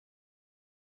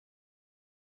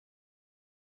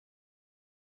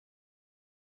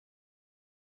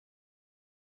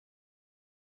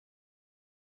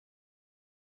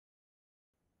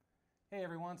Hey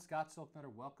everyone, Scott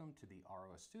Silknutter. Welcome to the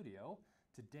ROS Studio.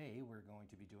 Today we're going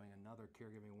to be doing another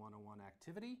Caregiving 101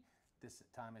 activity. This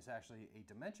time is actually a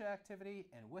dementia activity,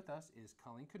 and with us is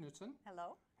Colleen Knudsen.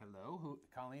 Hello. Hello.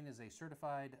 Colleen is a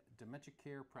certified dementia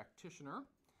care practitioner.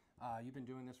 You've been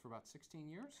doing this for about 16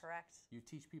 years? Correct. You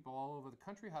teach people all over the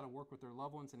country how to work with their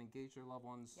loved ones and engage their loved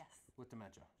ones with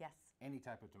dementia? Yes. Any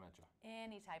type of dementia?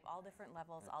 Any type, all different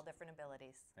levels, all different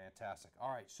abilities. Fantastic. All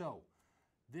right, so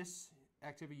this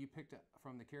activity you picked up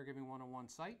from the Caregiving 101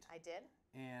 site. I did.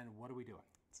 And what are we doing?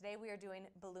 Today we are doing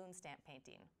balloon stamp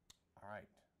painting. All right.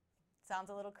 Sounds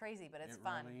a little crazy, but it's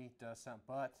fun. It really does sound,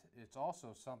 but it's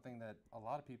also something that a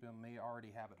lot of people may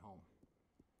already have at home.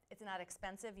 It's not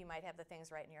expensive. You might have the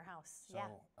things right in your house. So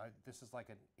this is like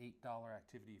an $8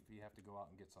 activity if you have to go out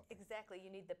and get something. Exactly. You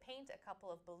need the paint, a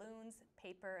couple of balloons,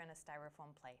 paper, and a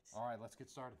styrofoam plate. All right, let's get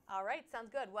started. All right, sounds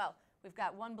good. Well, we've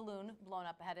got one balloon blown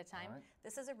up ahead of time. All right.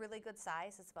 This is a really good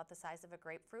size. It's about the size of a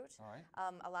grapefruit. All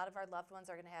right. A lot of our loved ones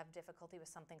are going to have difficulty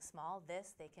with something small.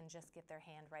 This, they can just get their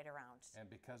hand right around. And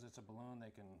because it's a balloon,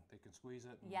 they can squeeze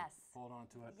it and hold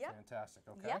on to it. Yep. Fantastic.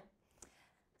 Okay. Yep.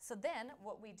 So then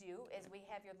what we do is we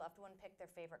have your loved one pick their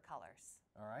favorite colors.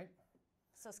 All right.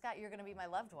 So Scott, you're going to be my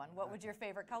loved one. What would your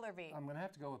favorite color be? I'm going to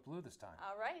have to go with blue this time.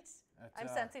 All right. I'm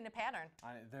sensing a pattern.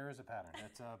 There is a pattern.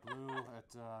 It's blue.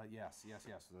 Yes.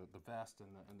 The vest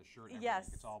and the shirt. And yes.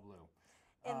 It's all blue.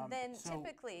 And then so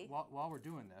typically, while we're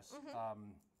doing this,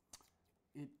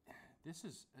 this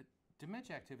is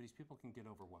dementia activities. People can get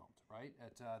overwhelmed, right?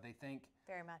 They think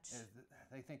very much.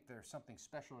 They think there's something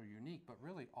special or unique, but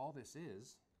really all this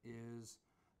is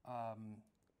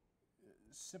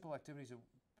simple activities that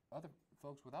other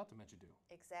folks without dementia do.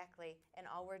 Exactly. And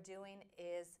all we're doing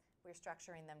is we're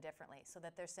structuring them differently so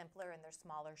that they're simpler and they're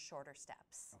smaller, shorter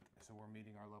steps. Okay, so we're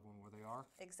meeting our loved one where they are?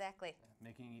 Exactly.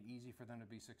 Making it easy for them to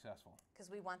be successful.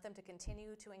 Because we want them to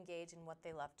continue to engage in what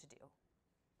they love to do.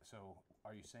 So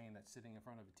are you saying that sitting in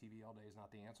front of a TV all day is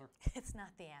not the answer? It's not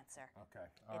the answer. Okay.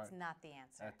 It's not the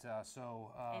answer.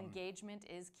 Engagement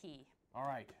is key. All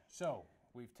right. So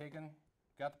we've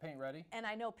got the paint ready. And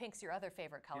I know pink's your other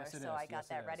favorite color, yes, so I got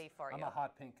that ready for you. I'm a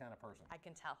hot pink kind of person. I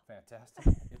can tell. Fantastic.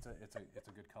 It's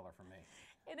a good color for me.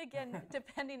 And again,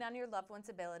 depending on your loved one's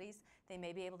abilities, they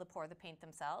may be able to pour the paint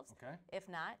themselves. Okay. If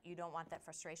not, you don't want that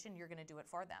frustration, you're going to do it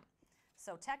for them.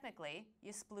 So technically,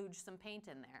 you splooge some paint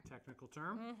in there. Technical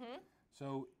term? Mm-hmm.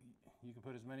 So you can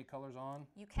put as many colors on?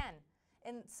 You can.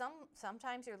 And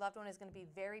sometimes your loved one is going to be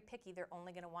very picky. They're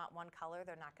only going to want one color.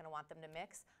 They're not going to want them to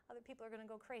mix. Other people are going to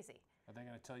go crazy. Are they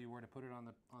going to tell you where to put it on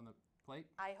the plate?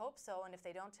 I hope so, and if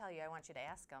they don't tell you, I want you to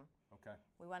ask them. Okay.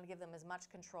 We want to give them as much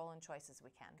control and choice as we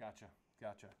can.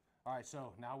 Gotcha. All right,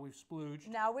 so now we've splooged.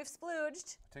 Now we've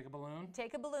splooged. Take a balloon.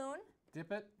 Take a balloon.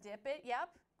 Dip it. Dip it, yep.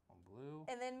 On blue.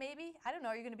 And then maybe, I don't know,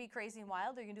 are you going to be crazy and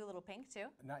wild, or are you going to do a little pink too?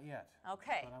 Not yet.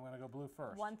 Okay. But I'm going to go blue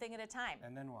first. One thing at a time.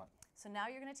 And then what? So now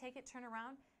you're going to take it, turn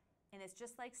around, and it's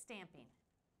just like stamping.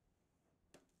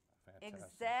 Fantastic.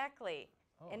 Exactly.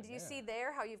 Oh, and do you see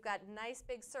there how you've got nice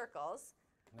big circles?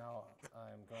 Now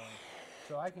I'm going,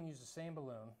 so I can use the same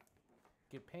balloon,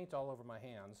 get paint all over my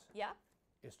hands. Yeah.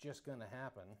 It's just going to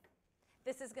happen.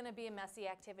 This is going to be a messy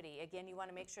activity. Again, you want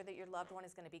to make sure that your loved one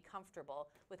is going to be comfortable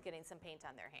with getting some paint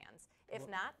on their hands. If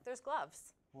not, there's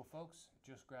gloves. Will folks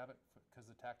just grab it because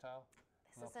the tactile?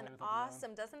 This is an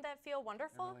awesome, doesn't that feel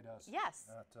wonderful? It really does. Yes.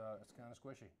 It's kind of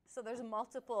squishy. So there's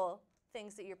multiple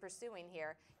things that you're pursuing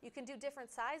here. You can do different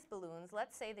size balloons.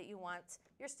 Let's say that you want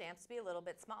your stamps to be a little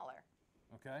bit smaller.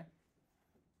 Okay.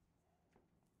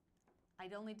 I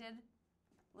only did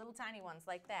little tiny ones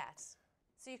like that.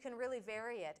 So you can really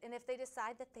vary it. And if they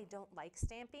decide that they don't like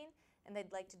stamping and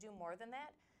they'd like to do more than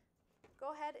that,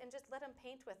 go ahead and just let them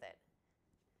paint with it.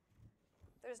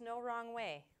 There's no wrong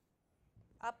way.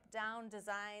 Up, down,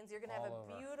 designs. You're going to have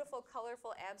a beautiful,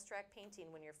 colorful, abstract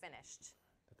painting when you're finished.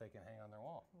 That they can hang on their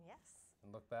wall. Yes.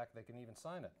 And look back, they can even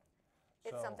sign it.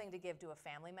 It's something to give to a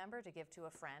family member, to give to a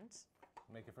friend.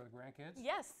 Make it for the grandkids?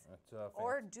 Yes.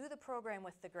 Or do the program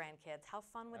with the grandkids. How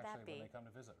fun would that be? When they come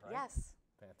to visit, right? Yes.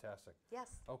 Fantastic. Yes.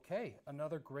 Okay,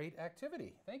 another great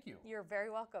activity. Thank you. You're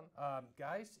very welcome.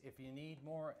 Guys, if you need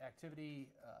more activity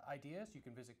ideas, you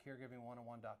can visit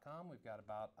caregiving101.com. We've got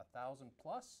about 1,000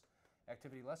 plus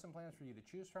activity lesson plans for you to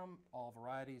choose from, all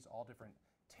varieties, all different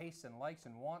tastes and likes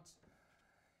and wants.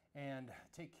 And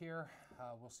take care.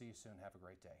 We'll see you soon. Have a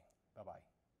great day. Bye-bye.